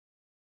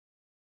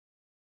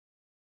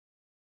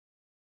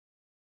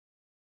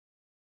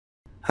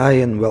Hi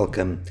and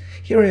welcome.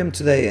 Here I am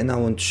today and I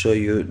want to show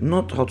you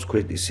not how to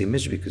create this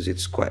image because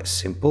it's quite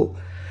simple,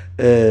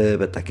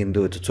 but I can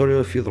do a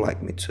tutorial if you'd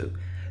like me to.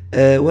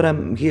 What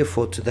I'm here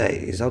for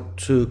today is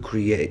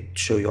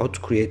show you how to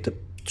create a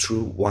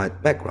true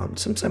white background.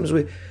 Sometimes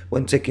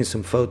when taking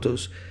some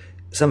photos,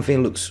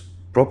 something looks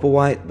proper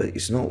white but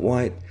it's not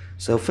white.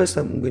 So first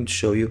I'm going to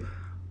show you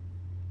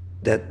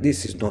that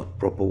this is not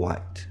proper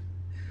white.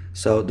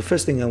 So the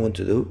first thing I want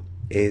to do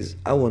is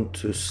I want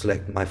to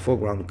select my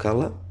foreground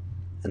color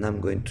and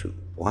I'm going to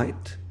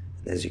white,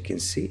 and as you can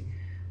see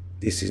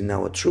this is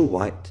now a true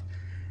white,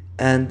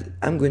 and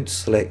I'm going to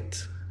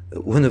select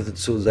one of the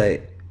tools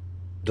I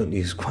don't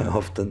use quite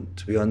often,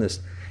 to be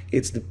honest.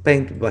 It's the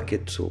paint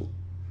bucket tool,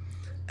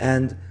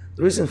 and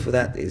the reason for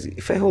that is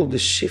if I hold the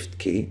shift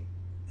key,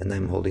 and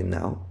I'm holding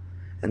now,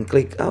 and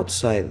click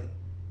outside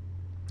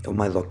of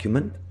my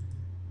document,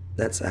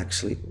 that's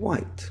actually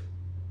white.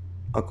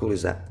 How cool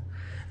is that?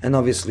 And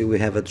obviously we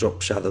have a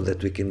drop shadow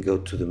that we can go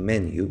to the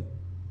menu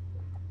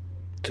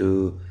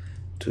to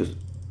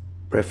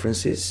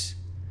preferences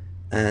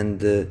and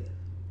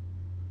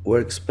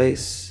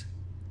workspace,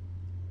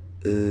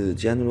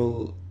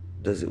 general,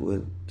 does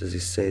it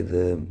say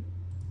the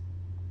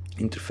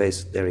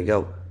interface? There we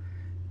go.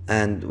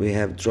 And we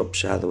have drop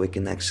shadow. We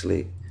can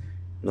actually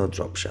no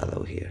drop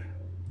shadow here,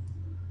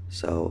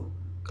 so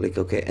click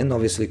OK, and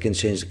obviously you can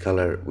change the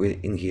color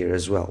in here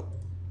as well.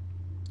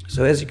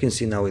 So as you can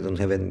see now we don't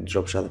have any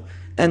drop shadow,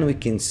 and we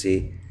can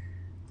see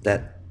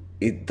that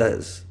it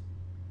doesn't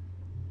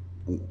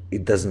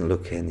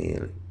look any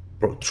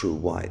true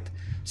white.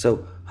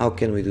 So how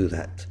can we do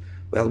that?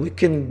 Well, we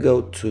can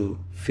go to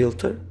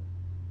filter,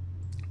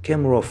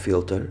 camera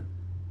filter,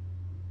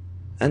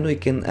 and we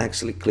can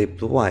actually clip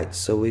the white.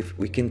 So if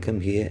we can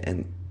come here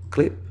and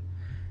clip,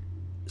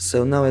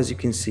 so now as you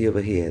can see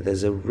over here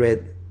there's a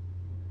red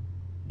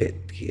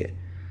bit here.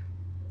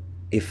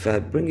 If I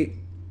bring it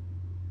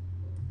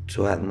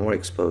to add more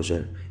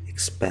exposure,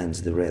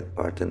 expands the red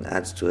part and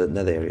adds to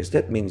another areas,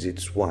 that means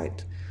it's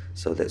white.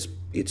 So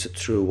it's a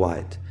true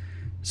white.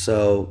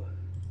 So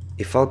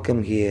if I'll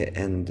come here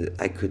and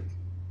I could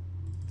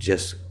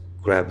just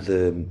grab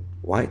the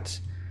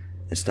white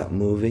and start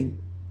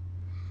moving,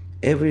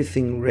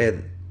 everything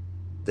red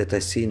that I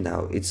see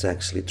now, it's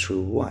actually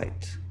true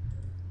white.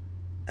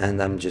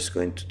 And I'm just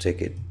going to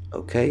take it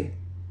OK,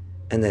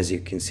 and as you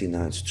can see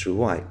now it's true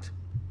white.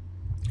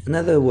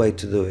 Another way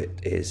to do it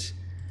is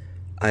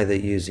either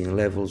using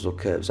levels or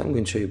curves. I'm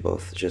going to show you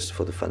both just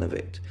for the fun of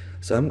it.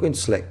 So I'm going to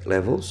select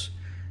levels,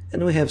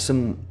 and we have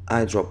some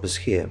eyedroppers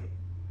here,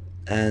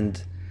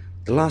 and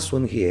the last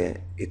one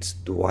here, it's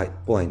the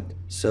white point.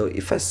 So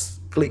if I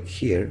click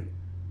here,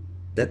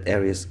 that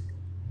area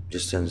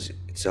just turns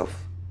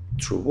itself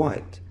true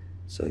white.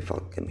 So if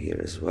I'll come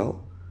here as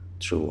well,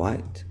 true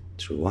white,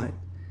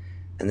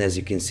 and as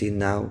you can see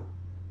now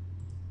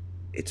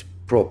it's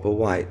proper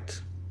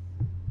white.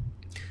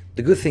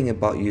 The good thing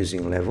about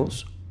using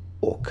levels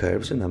or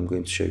curves, and I'm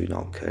going to show you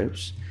now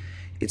curves,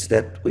 it's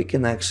that we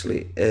can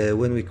actually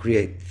when we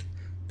create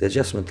the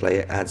adjustment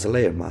layer, adds a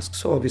layer mask,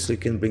 so obviously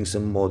you can bring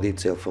some more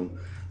detail from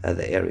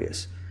other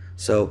areas.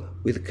 So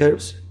with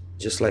curves,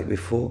 just like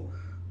before,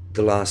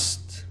 the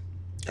last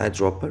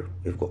eyedropper,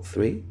 we've got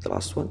 3, the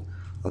last one,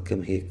 I'll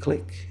come here,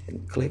 click,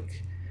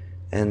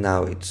 and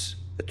now it's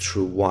a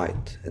true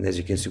white. And as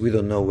you can see, we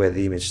don't know where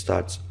the image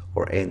starts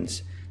or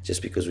ends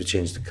just because we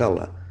changed the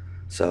color.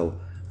 So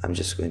I'm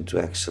just going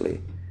to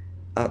actually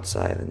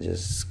outside and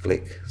just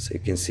click so you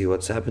can see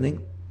what's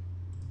happening.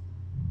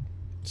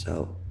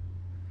 So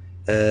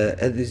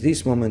at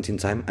this moment in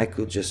time I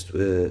could just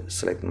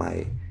select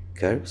my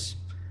curves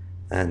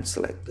and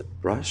select the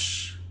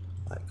brush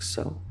like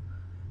so,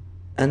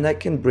 and I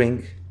can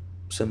bring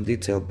some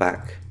detail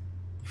back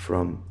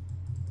from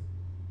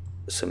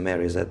some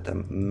areas that I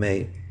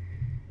may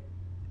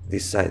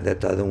decide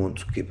that I don't want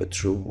to keep a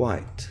true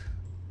white,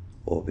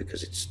 or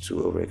because it's too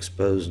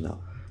overexposed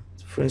now.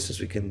 For instance,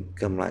 we can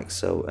come like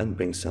so and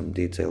bring some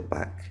detail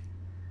back,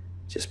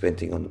 just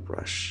painting on the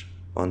brush,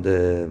 on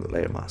the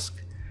layer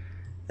mask.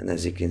 And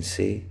as you can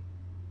see,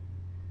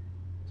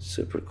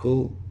 super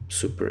cool,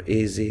 super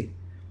easy,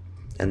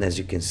 and as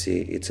you can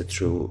see it's a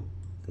true,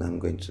 and I'm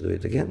going to do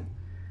it again,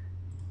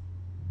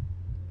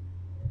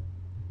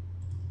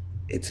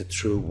 it's a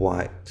true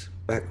white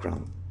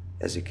background.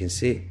 As you can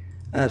see,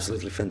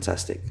 absolutely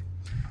fantastic.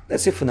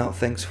 That's it for now.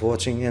 Thanks for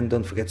watching, and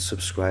don't forget to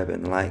subscribe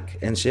and like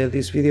and share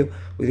this video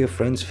with your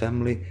friends,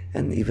 family,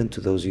 and even to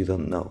those you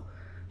don't know.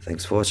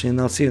 Thanks for watching, and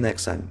I'll see you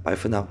next time. Bye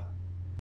for now.